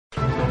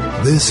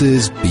This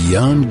is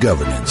Beyond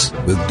Governance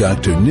with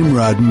Dr.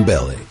 Nimrod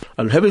Mbele.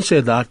 And having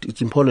said that, it's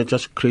important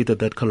just to create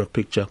that kind of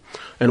picture.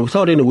 And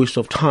without any waste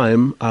of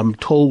time, I'm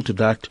told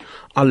that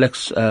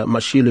Alex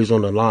Mashilo is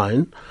on the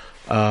line,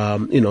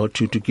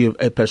 to give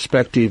a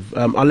perspective.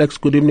 Alex,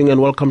 good evening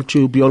and welcome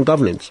to Beyond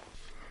Governance.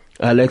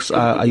 Alex,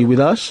 are you with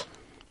us?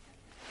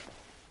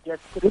 Yes,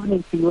 good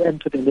evening to you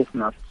and to the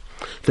listeners.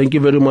 Thank you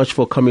very much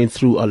for coming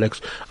through,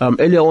 Alex.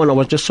 Earlier on, I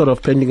was just sort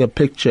of painting a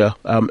picture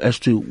as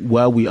to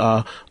where we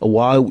are,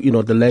 why,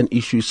 the land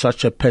issue is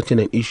such a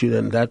pertinent issue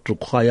and that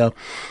require,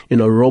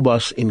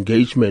 robust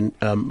engagement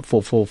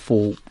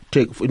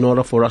in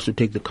order for us to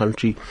take the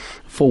country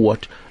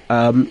forward.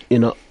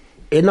 In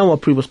our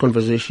previous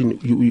conversation,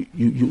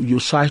 you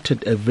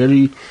cited a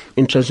very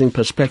interesting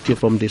perspective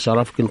from the South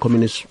African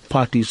Communist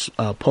Party's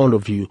point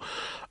of view.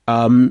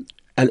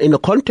 And in the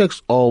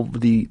context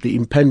of the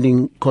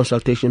impending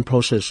consultation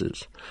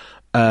processes,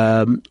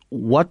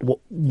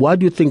 why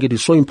do you think it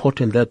is so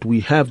important that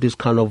we have this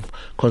kind of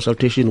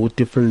consultation with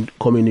different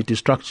community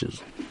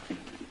structures?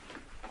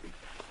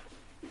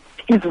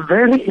 It's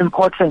very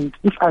important,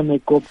 if I may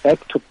go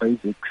back to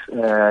basics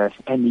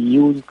and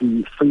use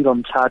the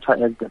Freedom Charter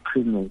as the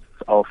premise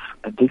of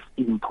this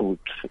input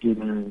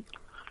in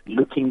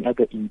looking at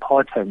the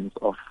importance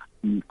of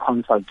the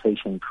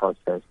consultation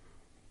process.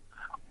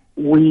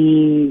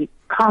 We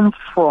come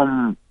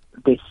from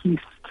the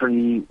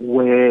history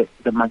where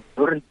the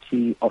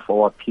majority of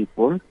our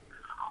people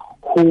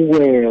who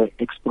were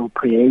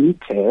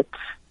expropriated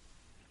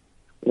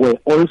were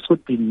also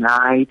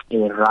denied a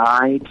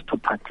right to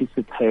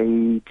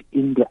participate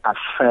in the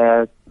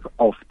affairs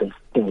of the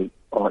state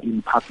or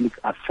in public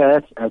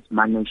affairs as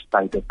managed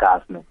by the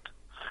government.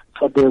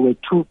 So there were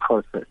two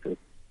processes.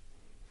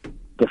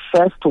 The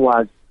first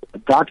was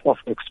that of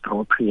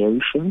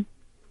expropriation.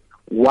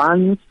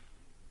 Once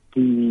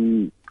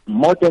the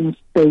modern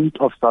state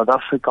of South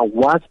Africa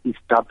was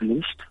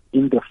established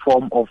in the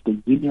form of the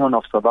Union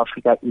of South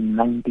Africa in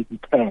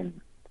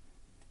 1910.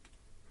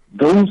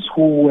 Those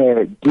who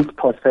were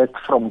dispossessed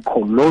from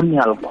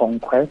colonial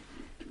conquest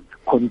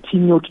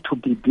continued to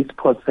be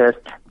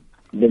dispossessed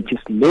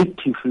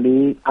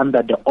legislatively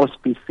under the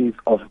auspices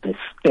of the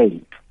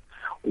state,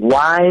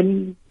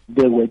 while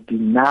they were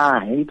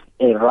denied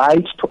a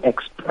right to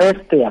express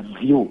their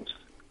views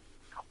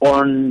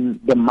on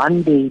the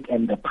mandate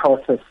and the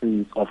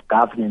processes of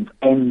governance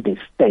and the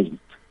state.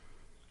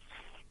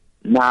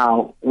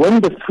 Now,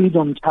 when the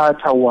Freedom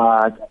Charter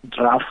was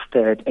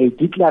drafted, a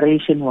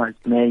declaration was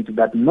made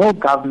that no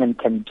government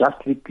can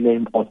justly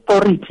claim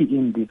authority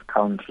in this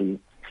country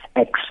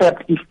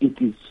except if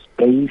it is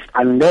based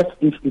on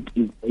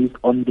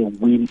the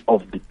will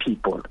of the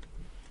people.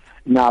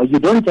 Now, you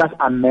don't just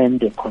amend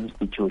the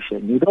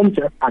constitution, you don't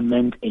just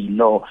amend a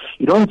law,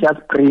 you don't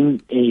just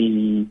bring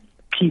a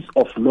piece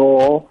of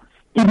law,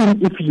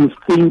 even if you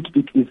think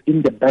it is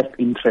in the best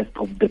interest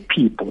of the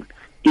people.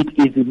 It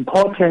is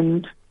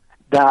important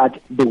that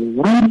the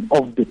will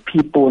of the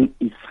people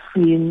is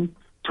seen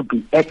to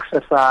be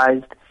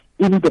exercised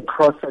in the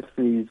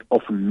processes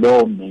of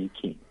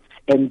lawmaking.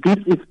 And this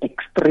is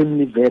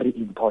extremely very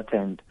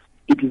important.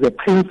 It is a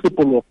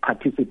principle of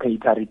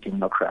participatory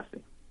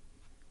democracy.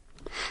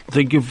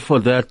 Thank you for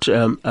that,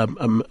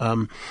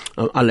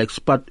 Alex.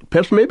 But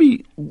perhaps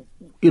maybe,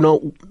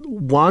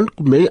 one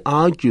may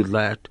argue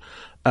that,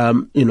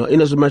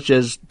 in as much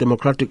as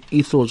democratic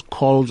ethos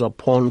calls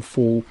upon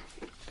for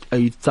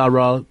a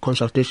thorough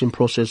consultation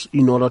process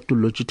in order to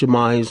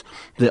legitimize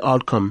the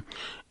outcome,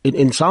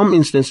 in some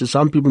instances,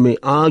 some people may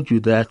argue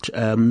that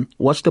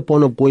what's the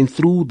point of going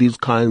through these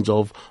kinds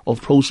of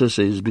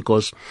processes,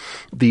 because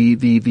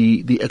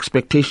the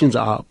expectations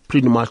are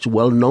pretty much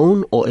well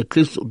known, or at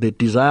least the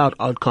desired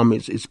outcome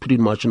is pretty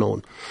much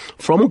known.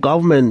 From a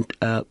government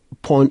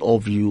point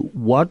of view,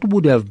 what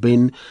would have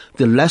been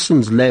the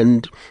lessons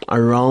learned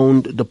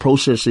around the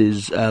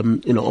processes,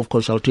 of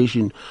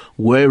consultation,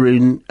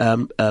 wherein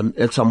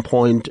at some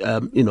point,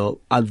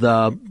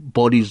 other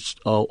bodies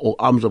or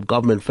arms of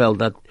government felt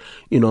that,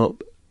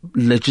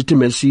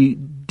 legitimacy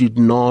did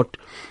not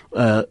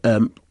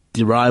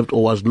derived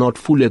or was not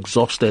fully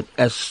exhausted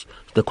as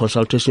the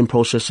consultation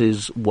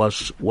processes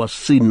was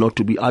seen not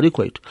to be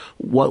adequate.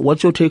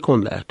 What's your take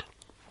on that?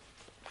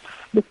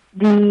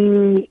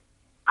 The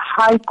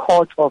High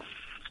Court of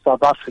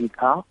South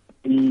Africa,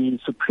 the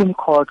Supreme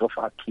Court of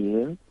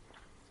Appeal,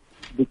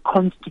 the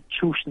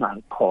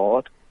Constitutional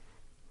Court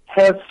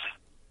have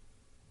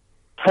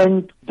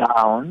turned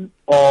down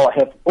or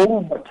have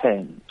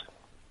overturned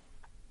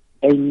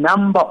a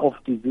number of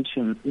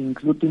decisions,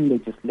 including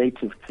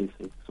legislative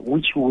cases,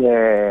 which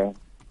were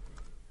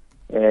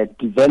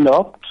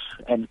developed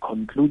and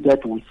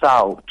concluded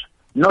without,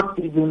 not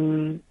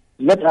even,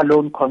 let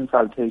alone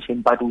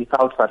consultation, but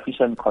without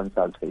sufficient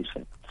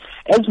consultation.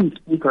 As we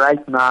speak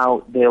right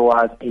now, there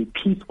was a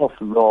piece of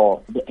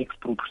law, the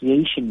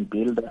expropriation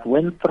bill, that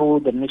went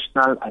through the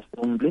National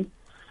Assembly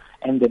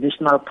and the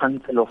National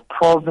Council of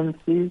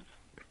Provinces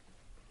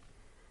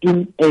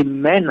in a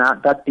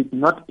manner that did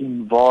not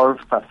involve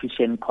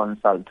sufficient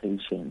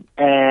consultation.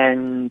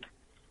 And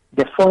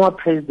the former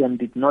president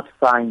did not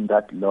sign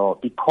that law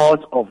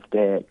because of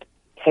that.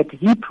 Had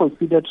he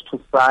proceeded to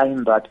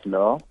sign that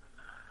law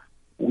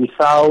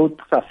without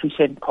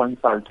sufficient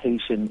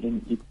consultation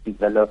in its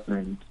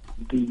development,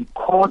 the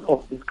court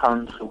of this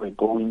country were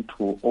going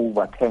to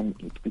overturn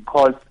it,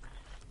 because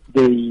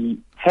they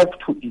have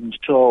to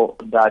ensure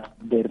that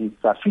there is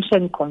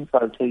sufficient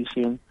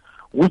consultation,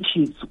 which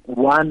is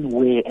one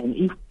way, and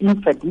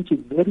in fact, which is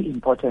very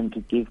important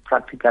to give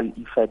practical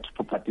effect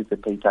to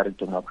participatory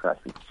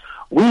democracy.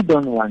 We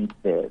don't want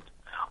that.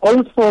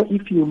 Also,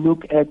 if you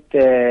look at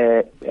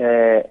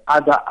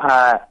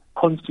other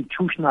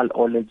constitutional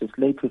or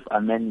legislative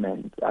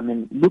amendments,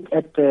 look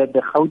at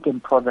the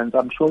Gauteng province.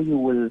 I'm sure you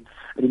will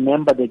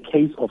remember the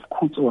case of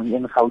Kutsong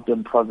in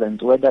Gauteng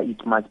province, whether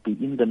it must be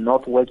in the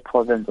Northwest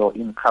province or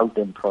in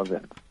Gauteng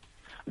province.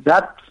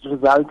 That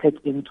resulted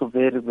into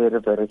very, very,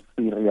 very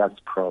serious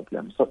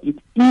problems. So it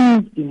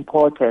is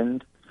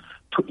important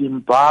to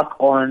embark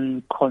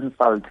on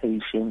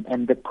consultation,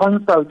 and the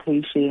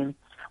consultation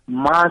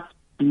must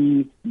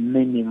be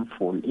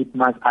meaningful. It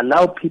must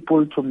allow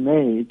people to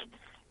make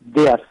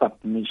their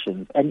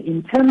submissions. And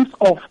in terms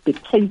of the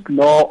case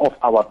law of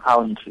our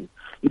country,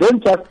 you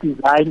don't just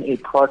design a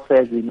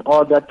process in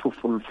order to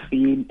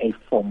fulfill a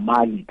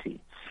formality.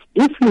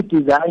 If you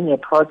design a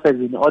process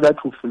in order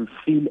to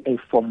fulfill a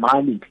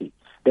formality,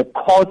 the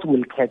court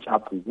will catch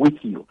up with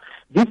you.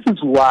 This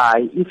is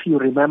why, if you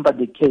remember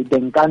the case, the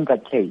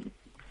Nkanga case,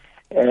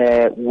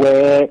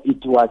 where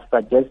it was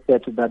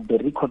suggested that the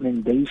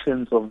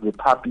recommendations of the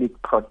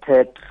public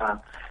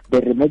protector,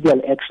 the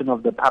remedial action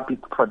of the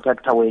public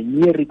protector were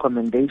mere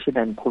recommendation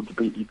and could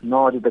be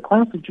ignored, the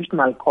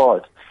Constitutional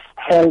Court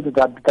held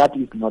that that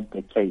is not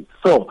the case.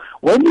 So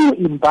when you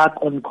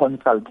embark on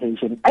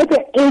consultation, at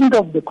the end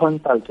of the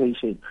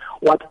consultation,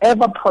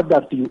 whatever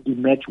product you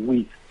emerge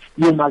with,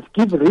 you must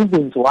give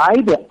reasons why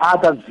the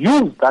other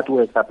views that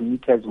were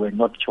submitted were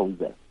not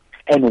chosen,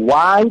 and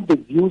why the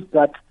views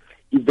that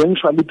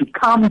eventually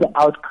become the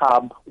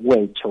outcome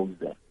were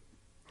chosen.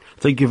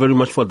 Thank you very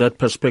much for that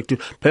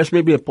perspective. Perhaps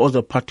maybe a pause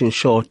a parting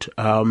shot,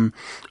 my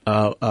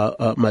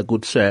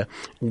good sir.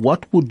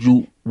 What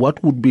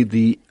would be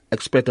the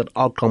expected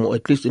outcome, or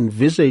at least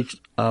envisaged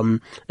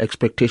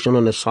expectation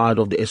on the side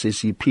of the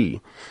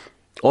SACP?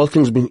 All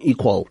things being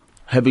equal,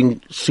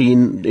 having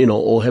seen,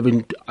 or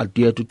having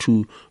adhered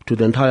to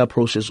the entire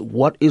process,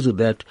 what is it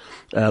that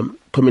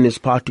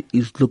Communist Party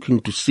is looking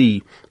to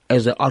see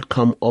as the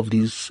outcome of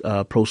these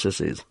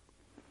processes?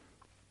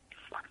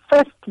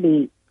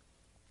 Firstly,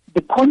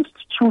 the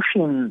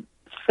Constitution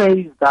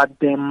says that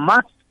there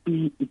must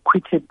be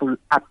equitable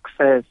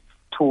access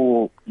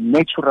to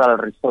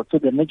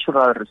the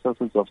natural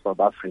resources of South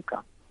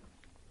Africa.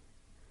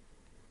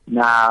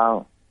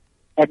 Now,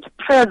 at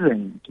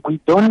present, we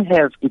don't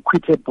have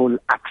equitable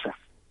access.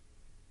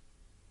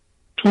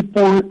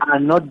 People are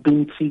not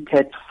being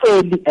treated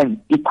fairly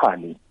and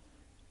equally.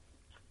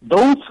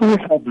 Those who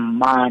have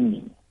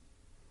money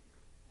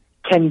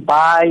can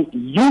buy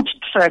huge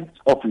tracts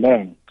of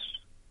land,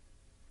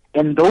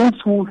 and those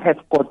who have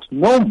got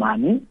no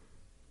money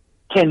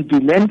can be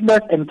landless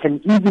and can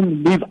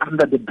even live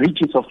under the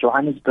bridges of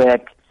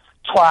Johannesburg,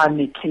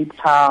 Tshwane, Cape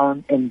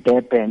Town, and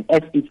Durban,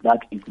 as if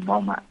that is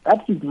normal.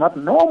 That is not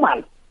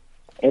normal.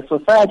 A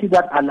society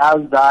that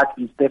allows that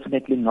is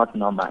definitely not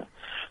normal.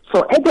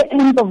 So at the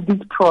end of this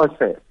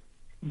process,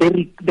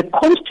 the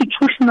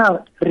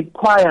constitutional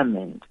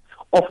requirement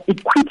of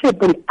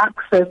equitable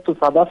access to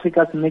South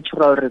Africa's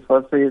natural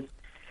resources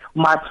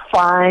must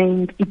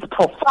find its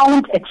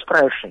profound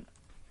expression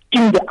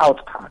in the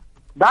outcome.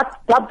 That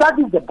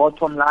is the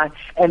bottom line,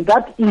 and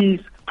that is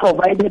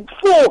provided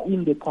for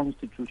in the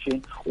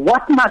Constitution.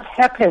 What must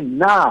happen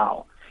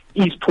now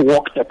is to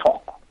walk the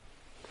talk.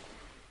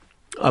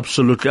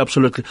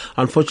 Absolutely.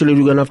 Unfortunately,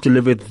 we're going to have to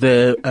leave it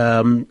there,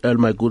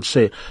 my good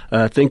sir.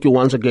 Thank you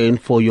once again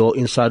for your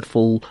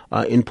insightful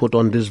input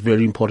on this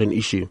very important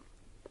issue.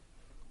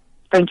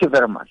 Thank you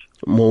very much.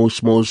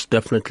 Most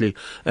definitely.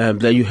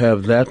 There you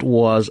have, that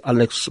was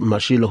Alex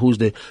Mashilo, who's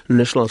the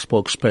national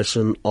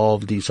spokesperson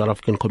of the South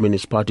African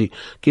Communist Party,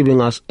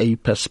 giving us a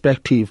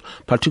perspective,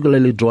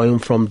 particularly drawing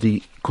from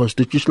the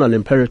constitutional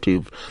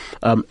imperative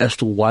as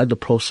to why the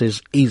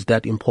process is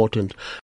that important.